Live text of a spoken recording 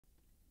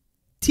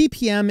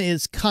TPM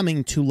is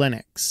coming to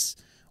Linux.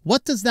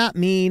 What does that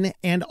mean,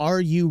 and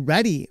are you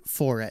ready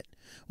for it?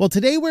 Well,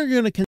 today we're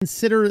going to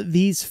consider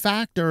these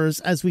factors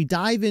as we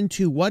dive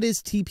into what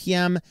is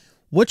TPM,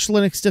 which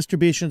Linux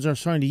distributions are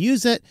starting to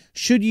use it,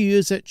 should you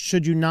use it,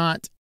 should you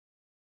not.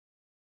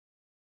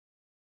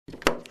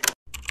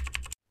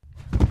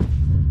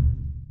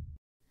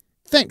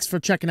 Thanks for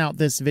checking out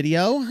this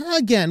video.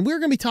 Again, we're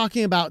going to be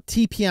talking about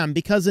TPM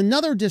because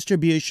another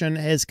distribution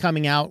is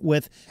coming out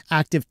with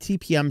active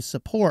TPM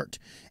support.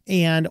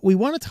 And we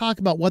want to talk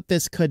about what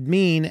this could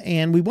mean,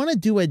 and we want to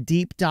do a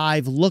deep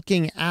dive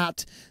looking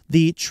at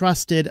the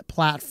Trusted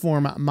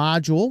Platform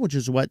Module, which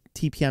is what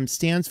TPM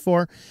stands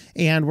for.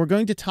 And we're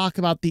going to talk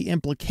about the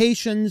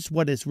implications,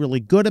 what is really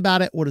good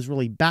about it, what is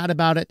really bad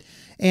about it,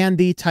 and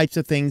the types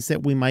of things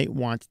that we might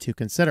want to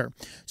consider.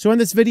 So in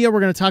this video,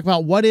 we're going to talk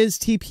about what is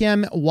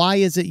TPM, why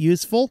is it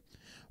useful?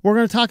 We're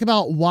going to talk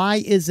about why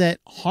is it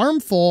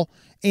harmful,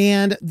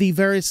 and the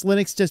various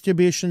Linux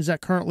distributions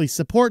that currently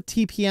support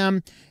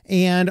TPM,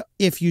 and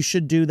if you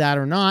should do that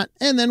or not.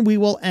 And then we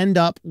will end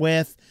up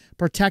with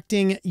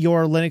protecting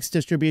your Linux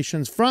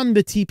distributions from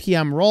the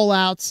TPM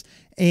rollouts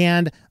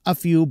and a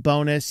few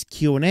bonus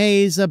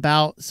Q&As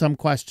about some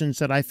questions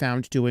that I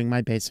found doing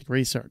my basic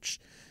research.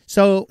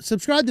 So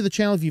subscribe to the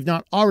channel if you've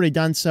not already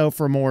done so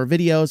for more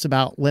videos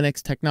about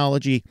Linux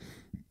technology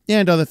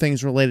and other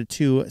things related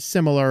to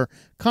similar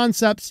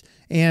concepts,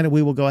 and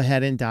we will go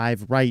ahead and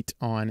dive right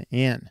on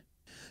in.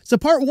 So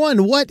part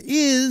one, what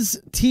is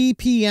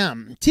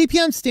TPM?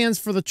 TPM stands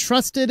for the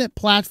Trusted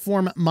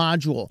Platform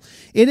Module.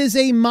 It is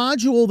a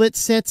module that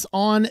sits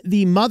on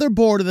the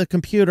motherboard of the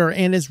computer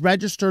and is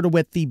registered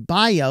with the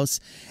BIOS,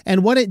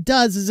 and what it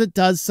does is it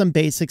does some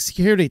basic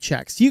security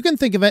checks. You can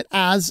think of it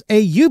as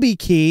a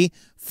YubiKey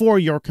for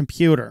your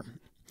computer.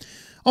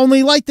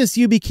 Only like this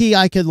YubiKey,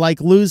 I could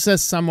lose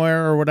this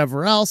somewhere or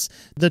whatever else.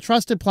 The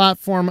Trusted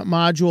Platform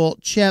Module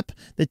chip,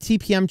 the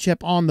TPM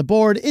chip on the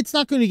board, it's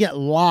not going to get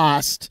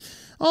lost,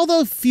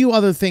 although a few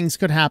other things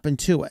could happen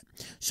to it.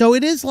 So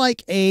it is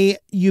like a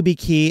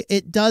YubiKey.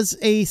 It does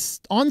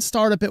on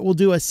startup, it will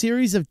do a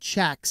series of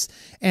checks,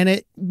 and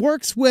it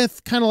works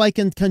with kind of like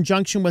in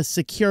conjunction with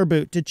Secure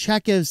Boot to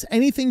check if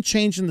anything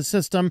changed in the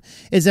system,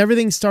 is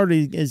everything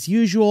started as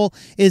usual,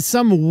 is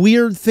some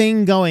weird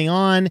thing going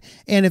on,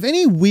 and if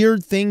any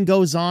weird thing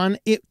goes on,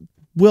 it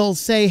will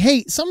say,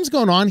 hey, something's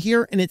going on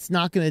here, and it's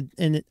not going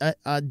to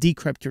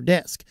decrypt your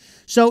disk.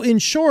 So in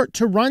short,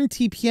 to run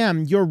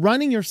TPM, you're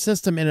running your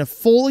system in a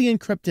fully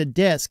encrypted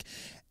disk,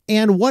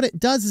 and what it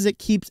does is it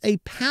keeps a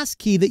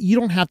passkey that you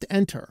don't have to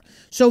enter.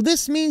 So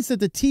this means that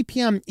the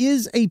TPM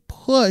is a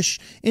push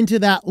into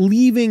that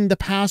leaving the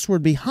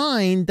password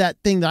behind, that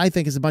thing that I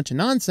think is a bunch of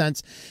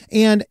nonsense.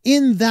 And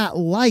in that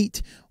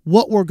light,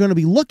 what we're going to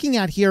be looking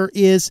at here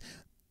is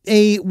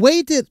a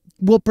way that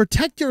will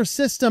protect your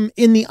system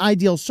in the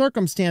ideal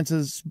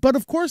circumstances. But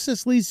of course,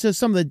 this leads to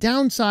some of the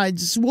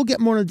downsides. We'll get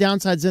more of the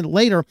downsides in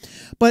later.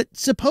 But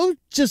suppose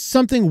just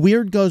something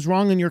weird goes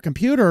wrong in your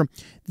computer,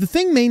 the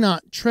thing may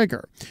not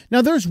trigger.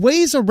 Now, there's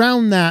ways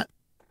around that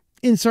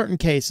in certain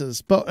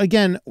cases. But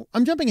again,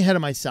 I'm jumping ahead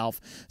of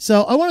myself.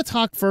 So I want to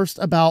talk first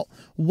about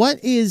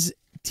what is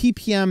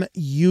TPM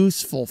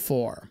useful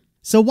for.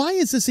 So why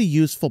is this a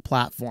useful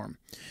platform?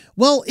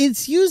 Well,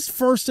 it's used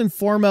first and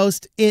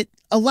foremost, it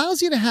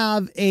allows you to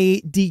have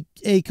a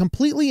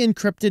completely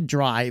encrypted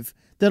drive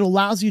that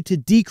allows you to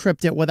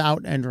decrypt it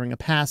without entering a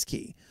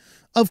passkey.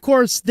 Of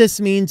course,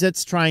 this means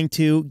it's trying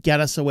to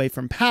get us away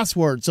from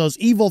passwords, those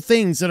evil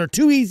things that are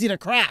too easy to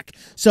crack.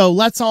 So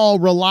let's all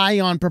rely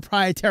on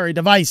proprietary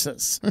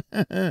devices.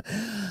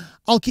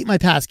 I'll keep my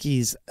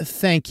passkeys.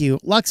 Thank you.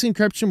 Lux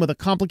encryption with a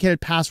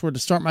complicated password to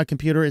start my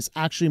computer is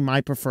actually my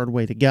preferred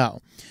way to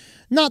go.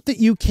 Not that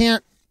you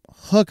can't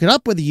hook it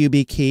up with a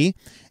YubiKey,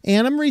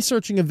 and I'm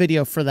researching a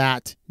video for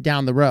that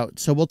down the road,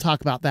 so we'll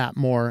talk about that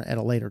more at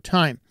a later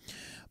time.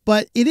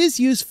 But it is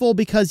useful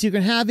because you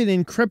can have an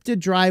encrypted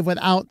drive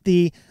without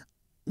the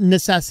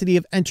necessity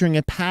of entering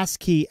a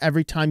passkey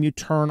every time you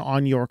turn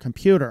on your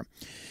computer.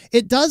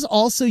 It does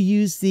also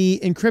use the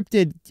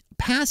encrypted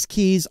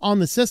passkeys on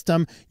the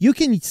system. You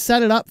can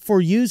set it up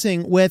for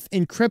using with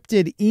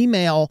encrypted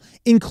email,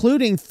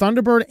 including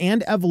Thunderbird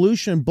and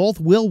Evolution. Both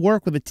will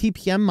work with a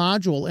TPM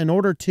module in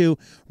order to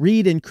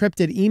read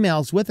encrypted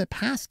emails with a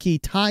passkey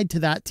tied to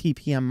that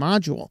TPM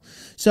module.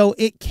 So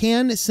it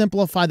can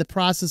simplify the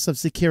process of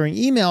securing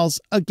emails.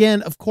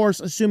 Again, of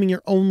course, assuming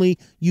you're only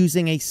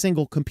using a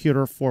single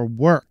computer for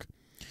work.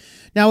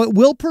 Now, it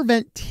will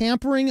prevent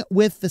tampering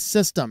with the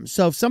system.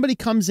 So if somebody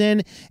comes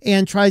in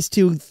and tries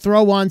to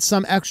throw on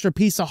some extra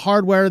piece of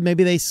hardware,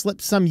 maybe they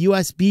slip some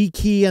USB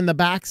key in the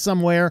back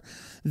somewhere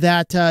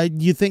that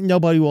you think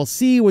nobody will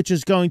see, which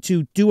is going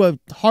to do a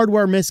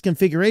hardware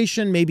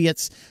misconfiguration. Maybe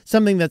it's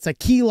something that's a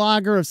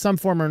keylogger of some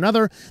form or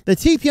another. The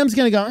TPM is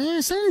going to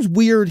go, something's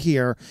weird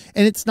here,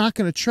 and it's not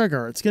going to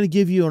trigger. It's going to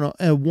give you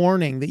a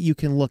warning that you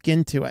can look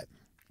into it.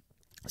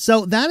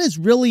 So that is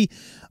really,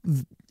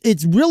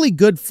 it's really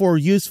good for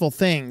useful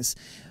things.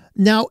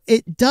 Now,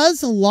 it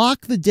does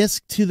lock the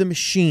disk to the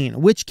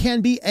machine, which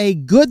can be a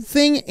good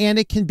thing and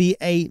it can be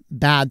a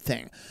bad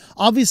thing.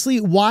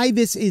 Obviously, why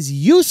this is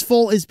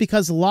useful is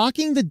because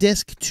locking the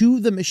disk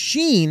to the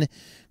machine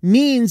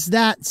means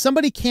that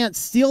somebody can't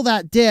steal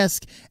that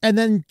disk and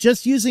then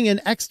just using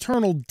an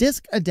external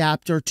disk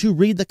adapter to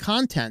read the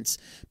contents,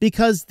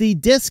 because the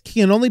disk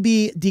can only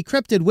be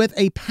decrypted with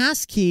a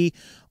passkey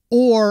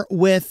or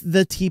with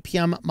the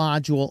TPM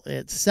module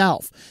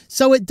itself.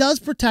 So it does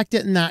protect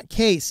it in that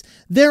case.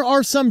 There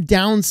are some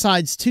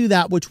downsides to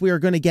that, which we are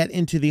going to get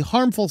into the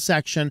harmful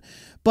section.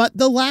 But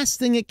the last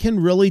thing it can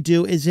really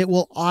do is it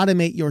will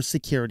automate your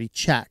security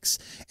checks.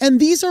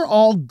 And these are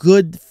all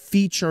good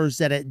features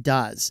that it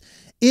does.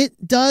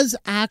 It does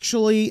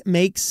actually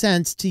make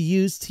sense to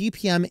use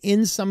TPM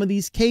in some of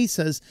these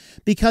cases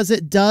because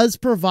it does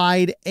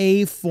provide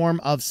a form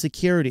of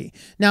security.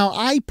 Now,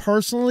 I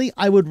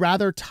would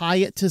rather tie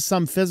it to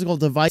some physical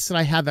device that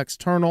I have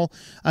external,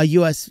 a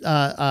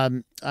YubiKey,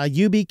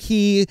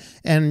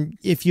 and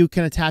if you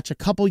can attach a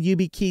couple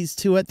YubiKeys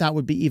to it, that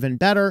would be even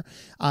better.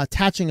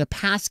 Attaching a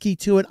passkey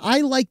to it,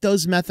 I like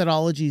those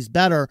methodologies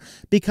better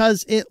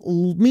because it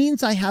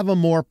means I have a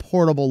more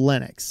portable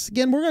Linux.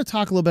 Again, we're going to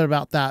talk a little bit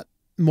about that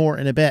more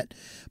in a bit,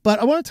 but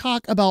I want to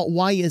talk about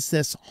why is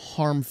this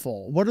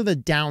harmful? What are the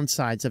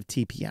downsides of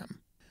TPM?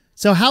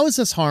 So how is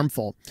this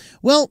harmful?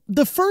 Well,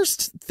 the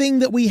first thing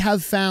that we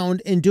have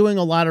found in doing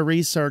a lot of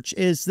research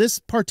is this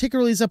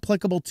particularly is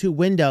applicable to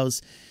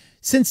Windows.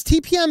 Since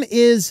TPM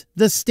is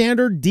the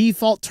standard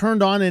default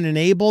turned on and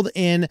enabled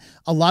in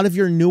a lot of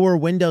your newer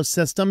Windows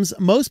systems,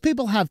 most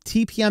people have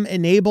TPM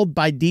enabled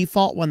by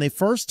default when they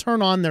first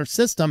turn on their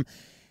system,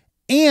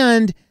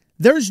 and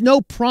there's no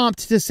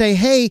prompt to say,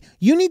 hey,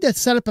 you need to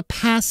set up a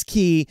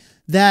passkey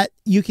that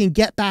you can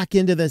get back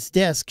into this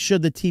disk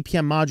should the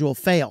TPM module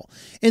fail.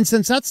 And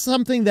since that's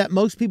something that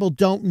most people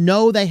don't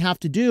know they have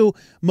to do,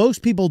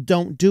 most people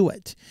don't do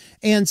it.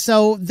 And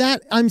so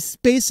that I'm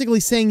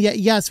basically saying,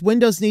 yes,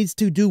 Windows needs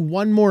to do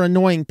one more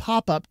annoying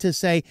pop-up to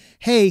say,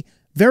 hey,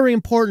 very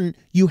important,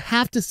 you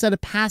have to set a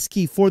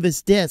passkey for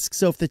this disk.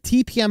 So if the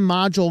TPM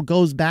module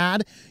goes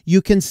bad,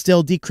 you can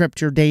still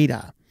decrypt your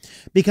data.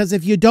 Because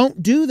if you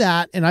don't do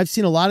that, and I've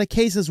seen a lot of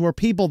cases where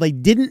they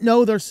didn't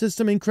know their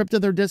system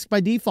encrypted their disk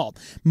by default.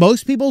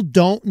 Most people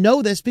don't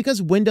know this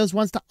because Windows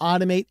wants to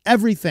automate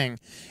everything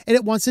and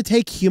it wants to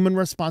take human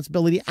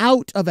responsibility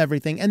out of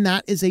everything. And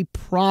that is a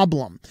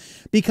problem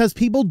because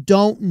people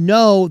don't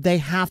know they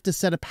have to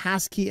set a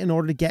passkey in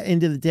order to get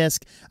into the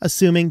disk,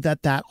 assuming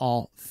that that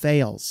all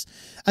fails.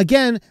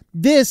 Again,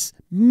 this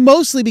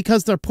mostly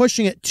because they're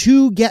pushing it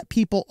to get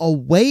people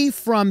away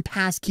from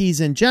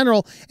passkeys in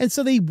general. And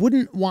so they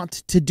wouldn't want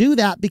to do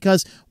that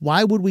because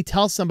why would we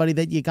tell somebody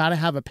that you got to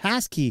have a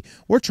passkey?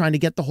 We're trying to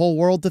get the whole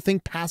world to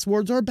think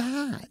passwords are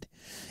bad.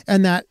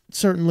 And that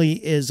certainly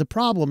is a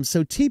problem.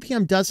 So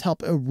TPM does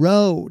help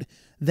erode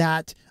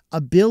that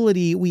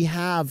ability we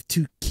have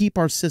to keep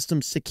our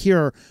systems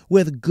secure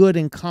with good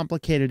and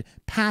complicated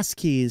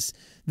passkeys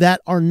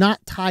that are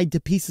not tied to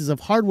pieces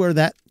of hardware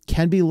that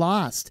can be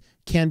lost,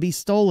 can be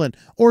stolen,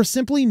 or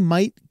simply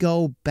might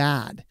go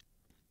bad.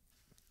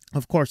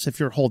 Of course, if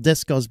your whole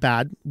disk goes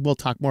bad, we'll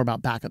talk more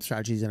about backup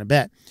strategies in a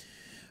bit.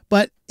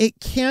 But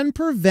it can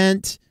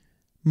prevent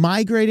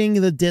migrating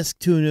the disk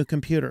to a new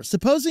computer.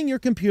 Supposing your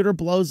computer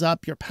blows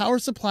up, your power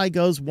supply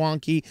goes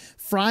wonky,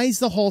 fries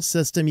the whole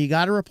system, you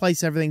got to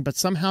replace everything, but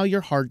somehow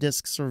your hard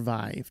disk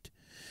survived.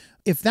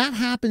 If that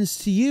happens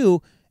to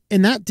you,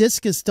 and that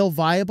disk is still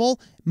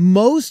viable,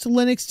 most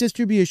Linux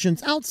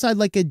distributions, outside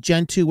like a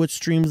Gentoo, which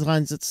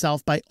streamlines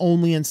itself by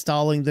only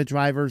installing the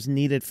drivers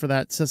needed for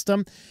that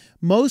system,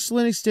 most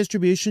Linux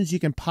distributions, you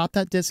can pop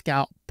that disk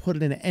out, put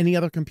it in any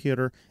other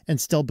computer, and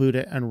still boot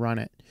it and run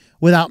it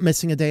without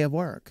missing a day of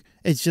work.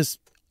 It's just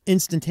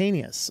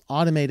instantaneous,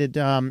 automated,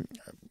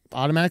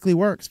 automatically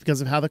works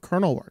because of how the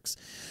kernel works.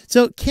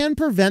 So it can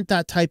prevent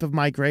that type of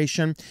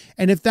migration.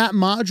 And if that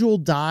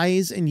module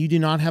dies and you do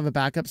not have a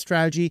backup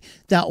strategy,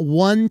 that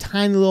one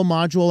tiny little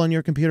module on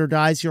your computer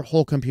dies, your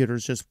whole computer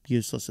is just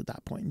useless at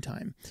that point in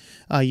time.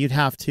 You'd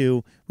have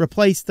to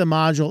replace the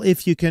module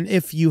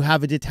if you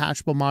have a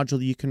detachable module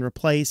that you can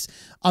replace.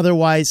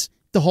 Otherwise,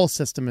 the whole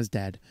system is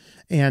dead.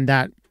 And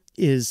that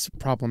is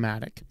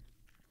problematic.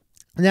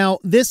 Now,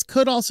 this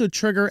could also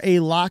trigger a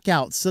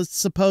lockout. So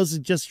suppose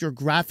just your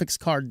graphics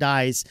card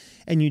dies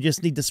and you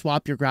just need to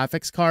swap your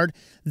graphics card.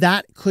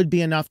 That could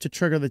be enough to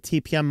trigger the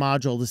TPM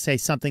module to say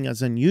something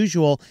is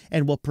unusual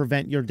and will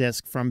prevent your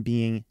disk from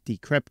being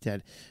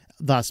decrypted,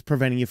 thus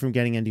preventing you from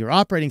getting into your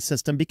operating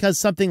system because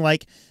something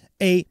like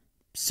a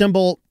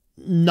simple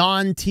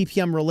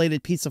non-TPM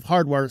related piece of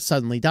hardware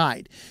suddenly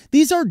died.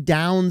 These are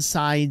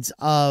downsides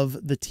of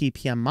the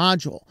TPM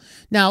module.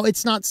 Now,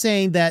 it's not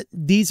saying that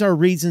these are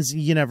reasons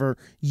you never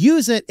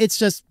use it. It's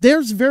just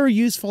there's very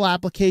useful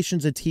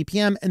applications of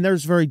TPM and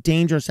there's very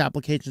dangerous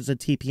applications of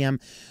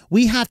TPM.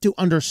 We have to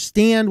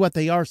understand what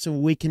they are so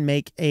we can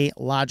make a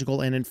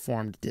logical and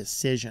informed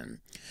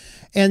decision.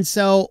 And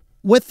so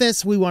with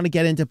this, we want to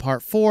get into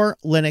part 4,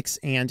 Linux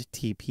and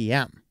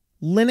TPM.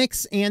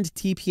 Linux and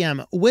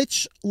TPM.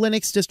 Which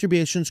Linux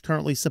distributions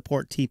currently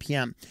support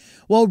TPM?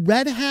 Well,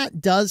 Red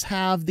Hat does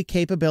have the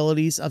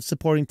capabilities of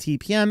supporting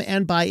TPM,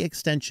 and by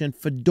extension,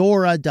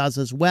 Fedora does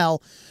as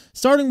well,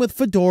 starting with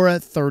Fedora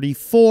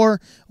 34,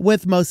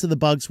 with most of the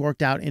bugs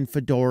worked out in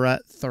Fedora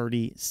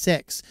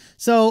 36.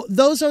 So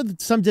those are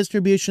some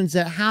distributions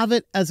that have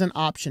it as an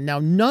option. Now,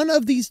 none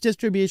of these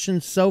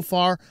distributions so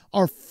far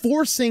are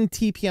forcing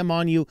TPM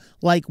on you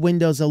like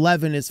Windows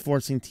 11 is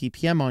forcing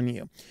TPM on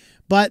you,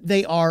 but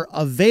they are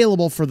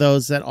available for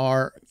those that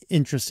are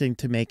interesting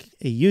to make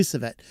a use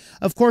of it.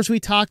 Of course, we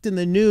talked in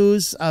the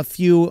news a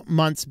few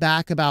months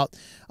back about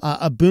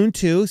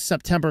Ubuntu.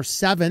 September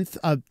 7th,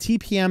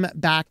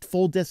 TPM-backed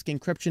full disk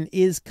encryption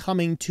is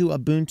coming to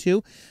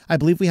Ubuntu. I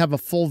believe we have a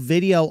full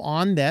video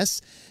on this.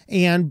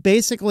 And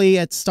basically,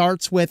 it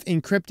starts with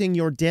encrypting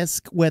your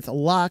disk with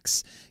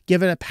LUKS,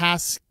 give it a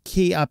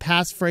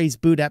passphrase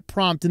boot at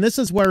prompt. And this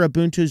is where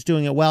Ubuntu is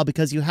doing it well,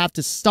 because you have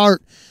to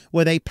start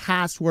with a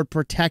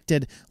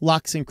password-protected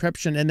LUKS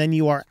encryption, and then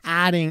you are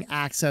adding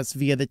access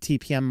via the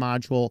TPM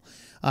module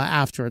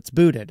after it's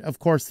booted. Of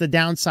course, the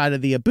downside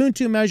of the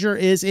Ubuntu measure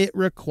is it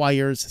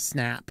requires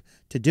Snap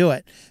to do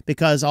it,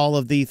 because all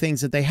of the things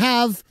that they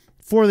have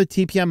for the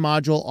TPM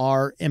module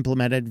are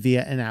implemented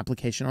via an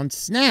application on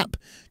Snap,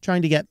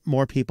 trying to get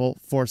more people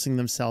forcing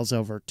themselves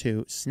over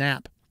to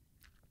Snap.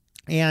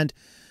 And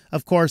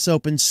of course,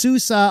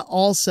 OpenSUSE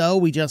also,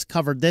 we just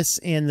covered this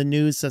in the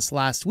news this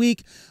last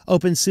week.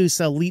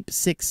 OpenSUSE Leap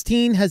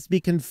 16 has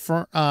been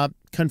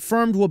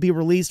confirmed will be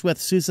released with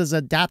SUSE's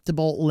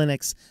adaptable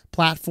Linux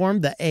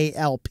platform, the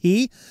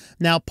ALP.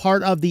 Now,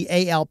 part of the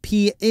ALP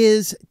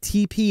is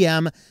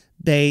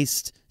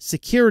TPM-based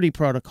security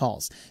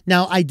protocols.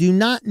 Now, I do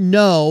not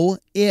know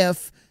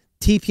if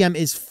TPM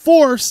is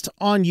forced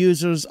on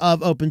users of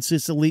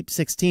OpenSUSE Leap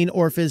 16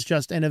 or if it's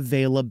just an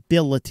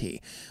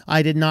availability.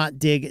 I did not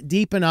dig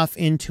deep enough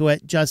into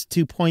it just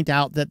to point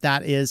out that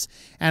that is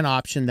an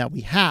option that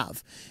we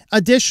have.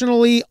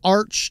 Additionally,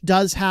 Arch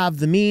does have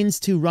the means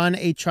to run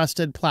a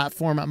trusted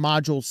platform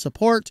module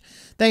support.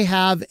 They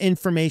have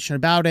information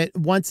about it.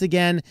 Once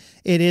again,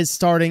 it is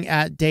starting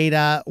at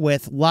data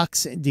with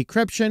LUKS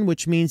decryption,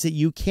 which means that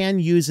you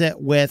can use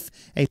it with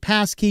a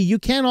passkey. You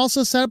can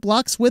also set up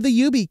LUKS with a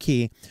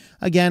YubiKey.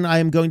 Again, I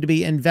am going to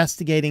be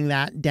investigating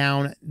that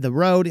down the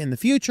road in the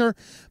future,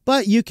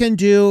 but you can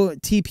do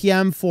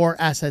TPM for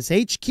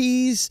SSH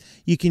keys.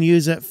 You can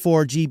use it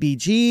for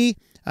GPG,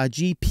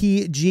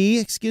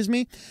 excuse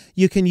me.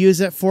 You can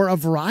use it for a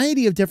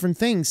variety of different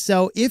things.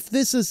 So if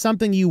this is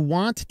something you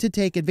want to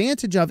take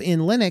advantage of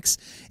in Linux,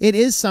 it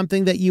is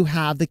something that you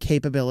have the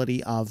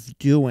capability of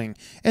doing.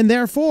 And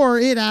therefore,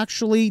 it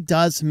actually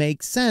does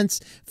make sense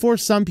for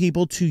some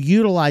people to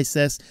utilize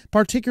this,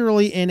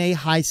 particularly in a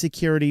high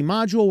security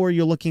module where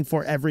you're looking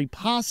for every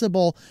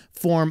possible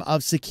form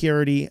of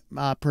security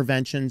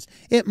preventions.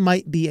 It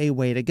might be a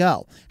way to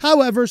go.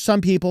 However,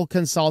 some people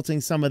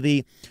consulting some of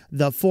the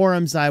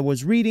forums I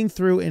was reading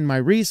through in my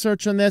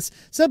research on this,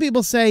 some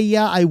people say,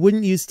 yeah, I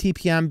wouldn't use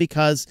TPM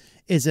because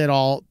is it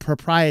all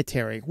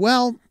proprietary?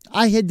 Well,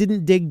 I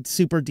didn't dig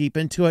super deep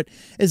into it.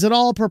 Is it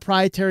all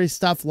proprietary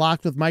stuff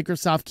locked with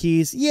Microsoft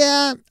keys?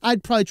 Yeah,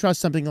 I'd probably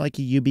trust something like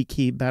a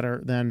YubiKey better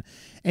than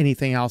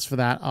anything else for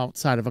that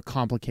outside of a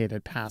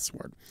complicated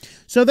password.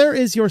 So there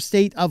is your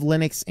state of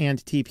Linux and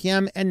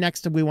TPM. And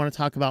next we want to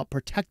talk about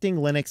protecting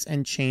Linux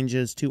and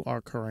changes to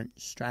our current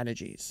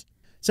strategies.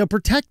 So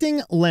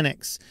protecting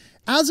Linux.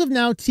 As of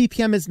now,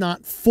 TPM is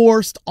not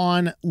forced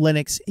on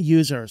Linux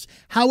users.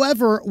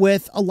 However,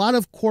 with a lot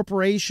of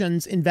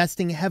corporations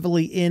investing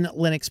heavily in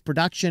Linux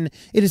production,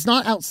 it is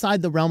not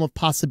outside the realm of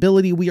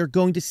possibility we are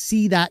going to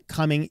see that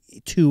coming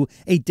to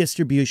a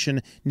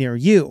distribution near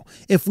you.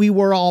 If we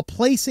were all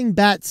placing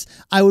bets,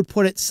 I would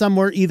put it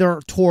somewhere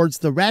either towards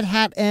the Red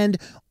Hat end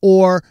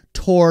or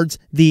towards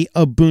the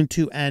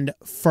Ubuntu end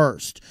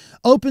first.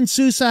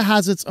 OpenSUSE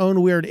has its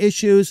own weird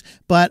issues,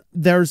 but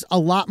there's a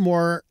lot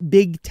more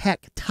big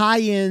tech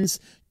tie-ins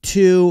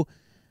to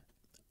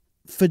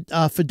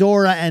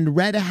Fedora and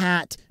Red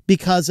Hat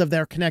because of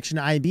their connection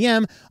to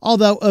IBM,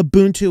 although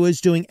Ubuntu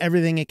is doing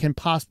everything it can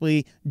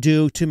possibly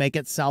do to make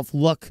itself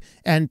look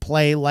and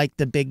play like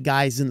the big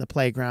guys in the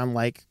playground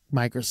like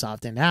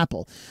Microsoft and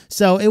Apple.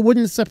 So it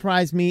wouldn't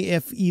surprise me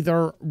if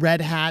either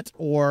Red Hat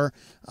or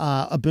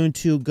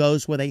Ubuntu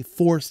goes with a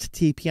forced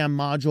TPM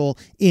module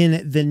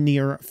in the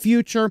near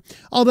future,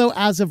 although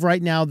as of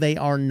right now, they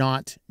are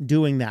not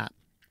doing that.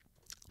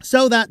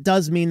 So that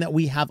does mean that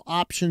we have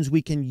options.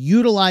 We can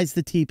utilize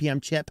the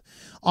TPM chip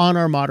on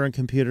our modern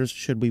computers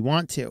should we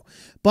want to,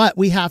 but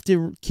we have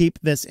to keep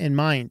this in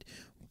mind.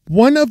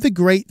 One of the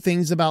great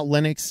things about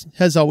Linux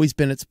has always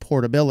been its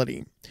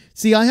portability.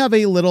 See, I have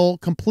a little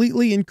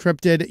completely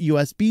encrypted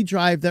USB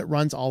drive that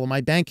runs all of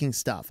my banking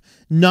stuff.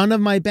 None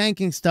of my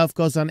banking stuff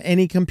goes on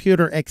any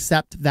computer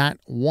except that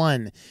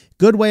one.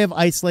 Good way of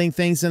isolating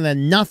things, and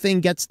then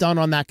nothing gets done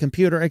on that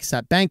computer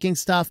except banking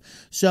stuff,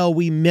 so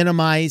we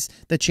minimize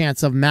the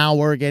chance of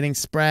malware getting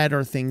spread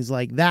or things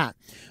like that.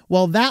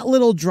 Well, that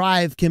little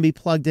drive can be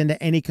plugged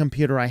into any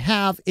computer I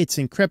have. It's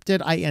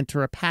encrypted. I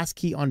enter a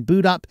passkey on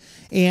boot up,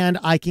 and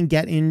I can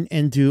get in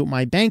and do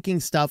my banking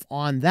stuff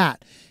on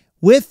that.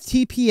 With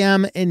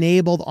TPM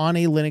enabled on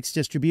a Linux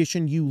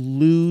distribution, you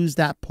lose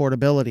that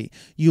portability.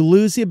 You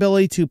lose the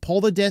ability to pull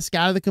the disk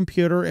out of the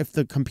computer if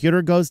the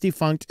computer goes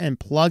defunct and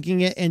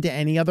plugging it into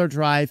any other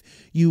drive.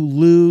 You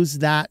lose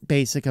that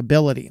basic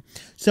ability.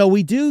 So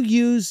we do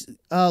lose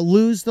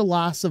the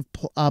loss of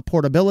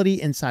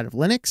portability inside of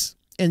Linux.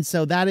 And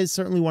so that is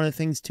certainly one of the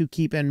things to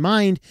keep in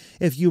mind.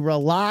 If you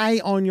rely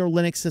on your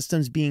Linux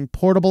systems being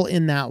portable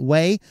in that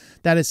way,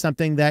 that is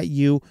something that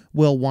you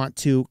will want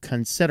to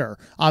consider.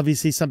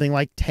 Obviously, something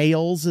like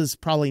Tails is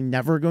probably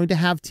never going to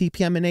have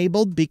TPM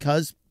enabled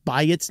because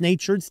by its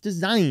nature, it's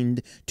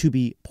designed to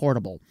be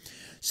portable.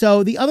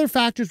 So the other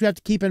factors we have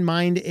to keep in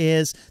mind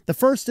is, the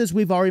first is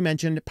we've already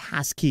mentioned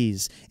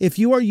passkeys. If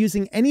you are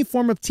using any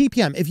form of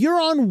TPM, if you're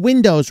on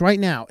Windows right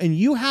now and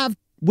you have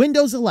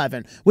Windows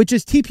 11, which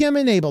is TPM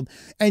enabled,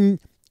 and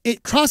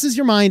it crosses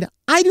your mind,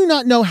 I do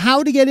not know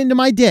how to get into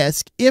my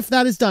disk if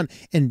that is done.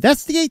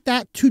 Investigate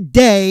that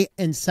today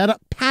and set up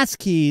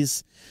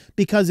passkeys,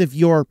 because if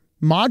your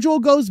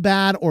module goes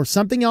bad or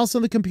something else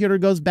on the computer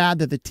goes bad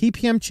that the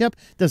TPM chip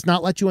does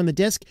not let you on the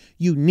disk,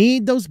 you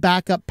need those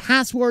backup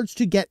passwords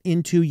to get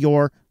into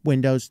your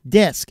Windows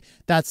disk.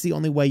 That's the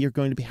only way you're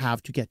going to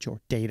have to get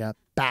your data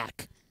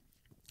back.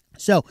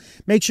 So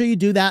make sure you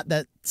do that.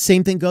 That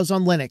same thing goes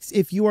on Linux.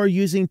 If you are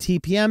using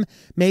TPM,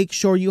 make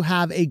sure you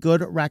have a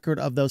good record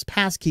of those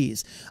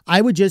passkeys.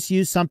 I would just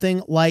use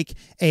something like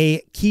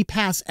a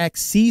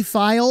KeyPass.exe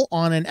file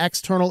on an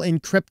external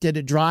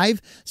encrypted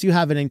drive. So you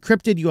have an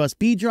encrypted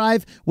USB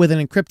drive with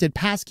an encrypted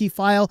passkey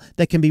file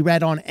that can be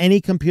read on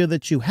any computer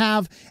that you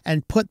have,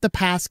 and put the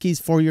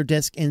passkeys for your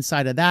disk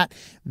inside of that.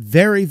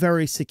 Very,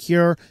 very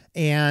secure,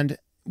 and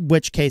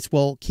which case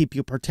will keep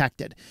you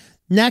protected.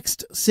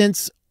 Next,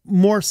 since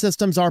more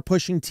systems are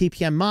pushing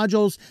TPM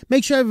modules,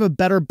 make sure you have a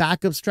better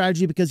backup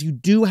strategy, because you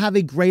do have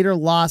a greater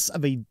loss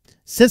of a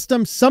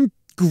system, some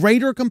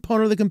greater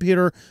component of the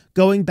computer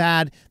going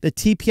bad. The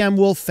TPM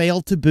will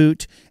fail to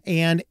boot,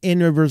 and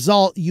in a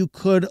result, you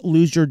could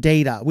lose your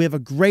data. We have a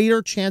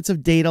greater chance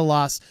of data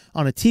loss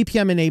on a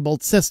TPM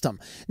enabled system.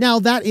 Now,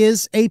 that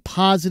is a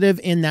positive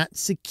in that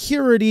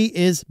security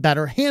is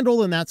better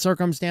handled in that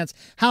circumstance.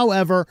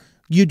 However,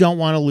 you don't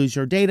want to lose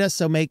your data,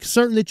 so make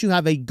certain that you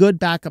have a good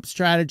backup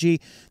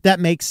strategy that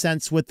makes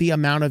sense with the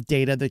amount of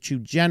data that you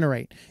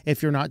generate.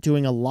 If you're not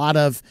doing a lot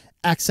of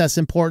excess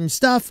important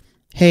stuff,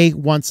 hey,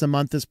 once a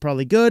month is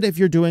probably good. If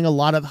you're doing a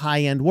lot of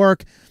high-end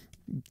work,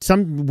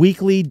 some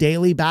weekly,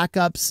 daily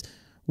backups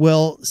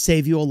will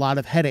save you a lot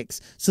of headaches.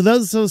 So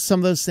those are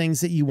some of those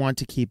things that you want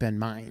to keep in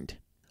mind.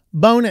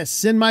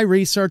 Bonus, in my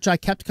research, I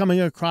kept coming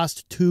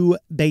across two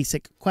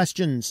basic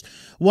questions.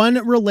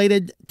 One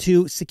related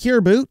to secure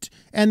boot,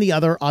 and the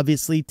other,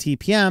 obviously,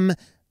 TPM,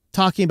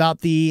 talking about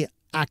the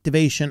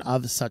activation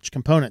of such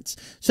components.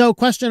 So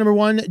question number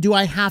one, do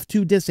I have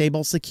to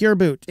disable secure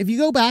boot? If you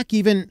go back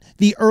even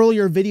the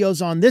earlier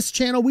videos on this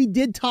channel, we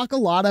did talk a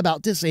lot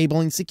about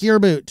disabling secure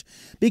boot,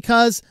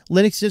 because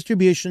Linux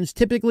distributions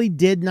typically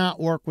did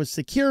not work with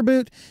secure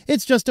boot.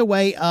 It's just a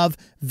way of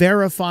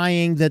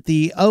verifying that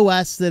the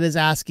OS that is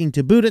asking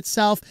to boot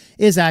itself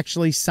is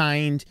actually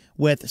signed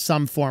with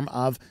some form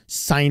of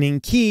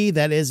signing key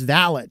that is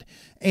valid.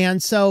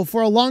 And so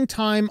for a long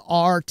time,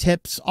 our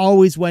tips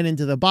always went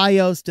into the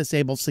BIOS,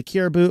 disable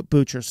secure boot,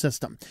 boot your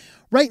system.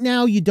 Right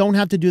now, you don't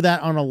have to do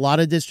that on a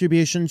lot of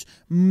distributions.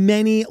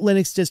 Many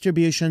Linux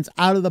distributions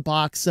out of the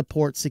box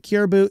support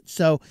secure boot,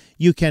 so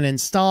you can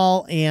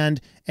install and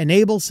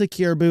enable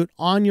secure boot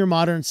on your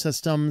modern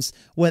systems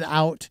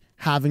without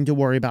having to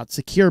worry about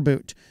secure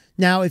boot.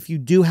 Now, if you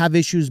do have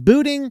issues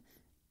booting,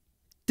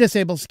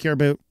 disable secure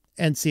boot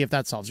and see if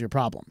that solves your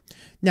problem.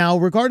 Now,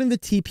 regarding the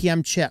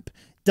TPM chip,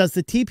 does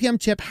the TPM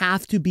chip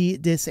have to be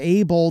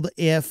disabled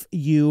if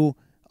you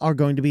are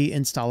going to be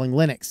installing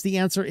Linux? The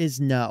answer is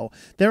no.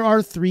 There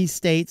are three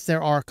states.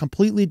 There are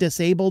completely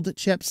disabled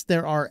chips.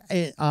 There are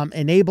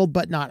enabled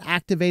but not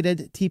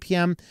activated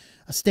TPM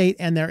state,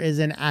 and there is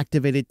an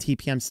activated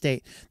TPM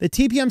state. The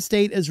TPM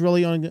state is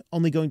really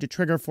only going to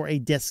trigger for a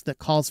disk that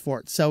calls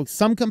for it. So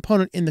some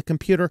component in the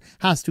computer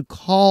has to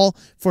call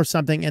for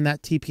something in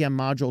that TPM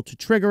module to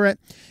trigger it.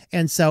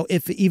 And so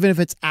even if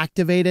it's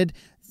activated,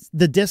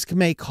 the disk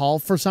may call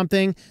for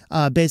something.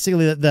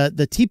 Basically,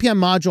 the TPM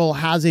module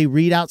has a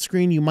readout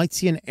screen. You might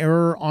see an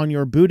error on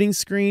your booting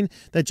screen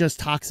that just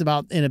talks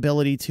about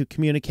inability to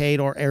communicate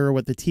or error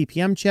with the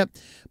TPM chip.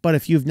 But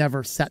if you've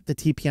never set the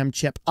TPM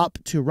chip up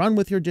to run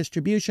with your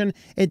distribution,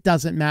 it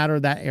doesn't matter.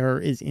 That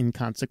error is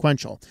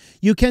inconsequential.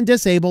 You can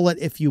disable it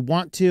if you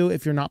want to,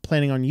 if you're not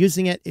planning on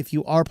using it. If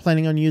you are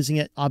planning on using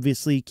it,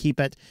 obviously keep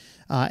it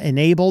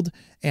enabled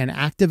and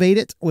activate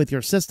it with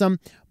your system,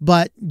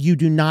 but you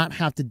do not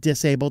have to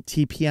disable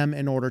TPM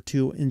in order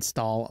to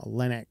install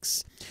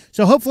Linux.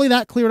 So hopefully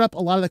that cleared up a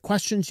lot of the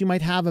questions you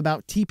might have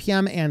about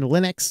TPM and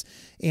Linux.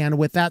 And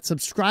with that,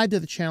 subscribe to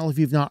the channel if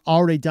you've not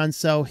already done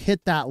so.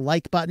 Hit that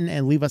like button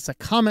and leave us a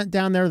comment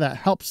down there. That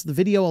helps the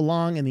video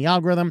along in the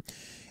algorithm.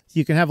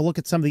 You can have a look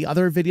at some of the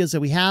other videos that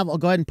we have. I'll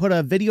go ahead and put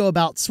a video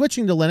about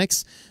switching to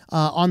Linux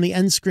on the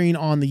end screen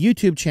on the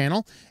YouTube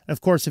channel. And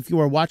of course, if you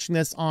are watching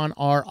this on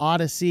our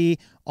Odyssey,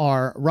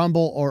 our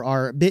Rumble, or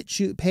our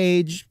BitChute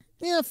page,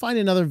 find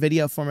another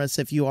video from us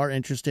if you are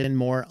interested in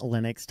more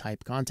Linux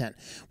type content.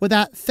 With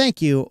that,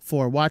 thank you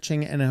for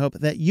watching, and I hope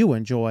that you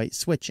enjoy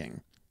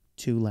switching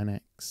to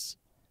Linux.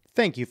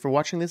 Thank you for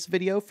watching this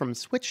video from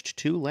Switched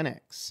to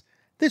Linux.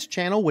 This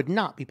channel would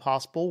not be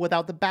possible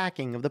without the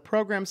backing of the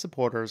program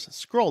supporters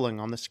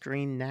scrolling on the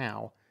screen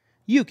now.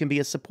 You can be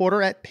a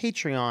supporter at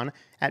Patreon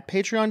at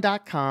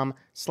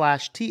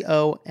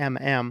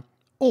patreon.com/TOMM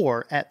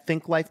or at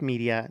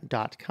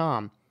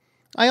thinklifemedia.com.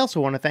 I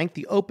also want to thank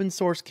the open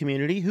source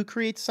community who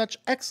creates such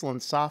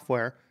excellent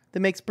software that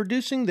makes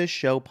producing this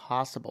show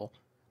possible.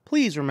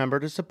 Please remember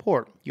to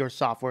support your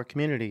software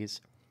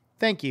communities.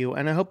 Thank you,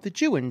 and I hope that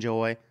you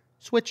enjoy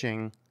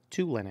switching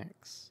to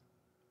Linux.